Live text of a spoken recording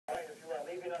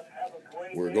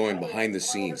We're going behind the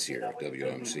scenes here at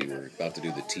WOMC. We're about to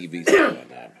do the TV thing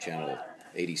on channel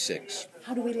 86.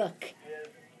 How do we look?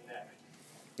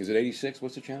 Is it 86?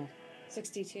 What's the channel?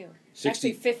 62. 60?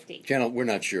 Actually, 50. Channel, we're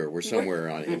not sure. We're somewhere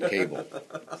in cable.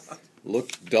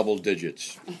 Look double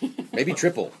digits. Maybe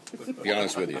triple, to be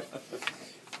honest with you.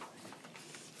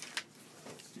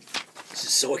 This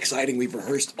is so exciting. We've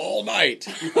rehearsed all night.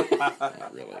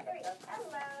 Not really.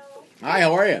 Hi,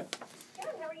 how are you? Good,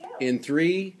 how are you? In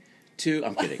 3, 2...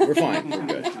 I'm kidding. We're fine. We're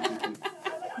good. Okay,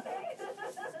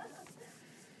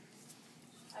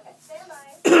 stand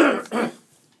by.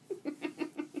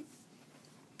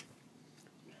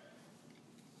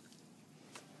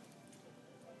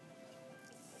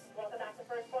 Welcome back to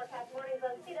First Forecast Mornings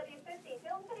on CW50.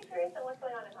 Feeling pretty curious on what's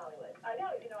going on in Hollywood. I know,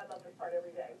 I love this part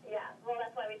every day. Yeah, well,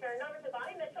 that's why we turn over to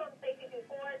Mitchell and Stacey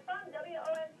DuFord from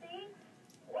WOMC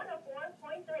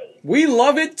 104.3. We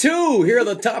love it, too. Here are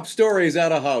the top stories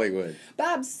out of Hollywood.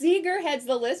 Bob Seger heads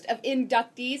the list of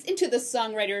inductees into the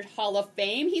Songwriters Hall of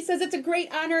Fame. He says it's a great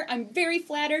honor. I'm very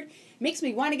flattered. Makes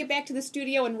me want to get back to the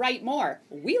studio and write more.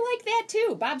 We like that,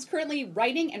 too. Bob's currently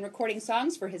writing and recording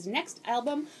songs for his next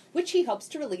album, which he hopes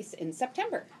to release in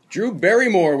September. Drew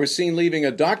Barrymore was seen leaving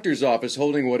a doctor's office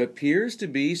holding what appears to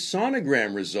be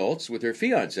sonogram results with her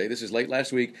fiancé. This is late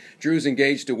last week. Drew's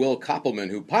engaged to Will Koppelman,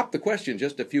 who popped the question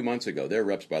just a few months ago. Their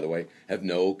reps, by the way, have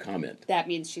no comment. That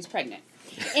means she's pregnant.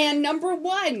 And number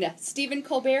 1, Stephen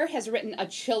Colbert has written a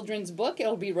children's book.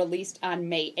 It'll be released on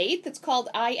May 8th. It's called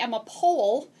I Am a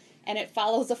Pole, and it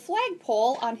follows a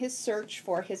flagpole on his search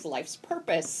for his life's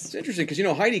purpose. It's interesting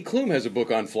because, Heidi Klum has a book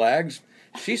on flags.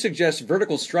 She suggests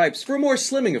vertical stripes for a more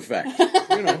slimming effect.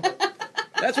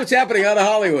 That's what's happening out of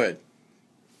Hollywood.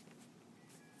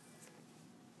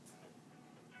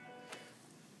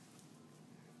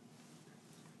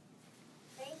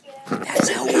 Thank you. That's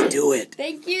how we do it.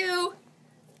 Thank you.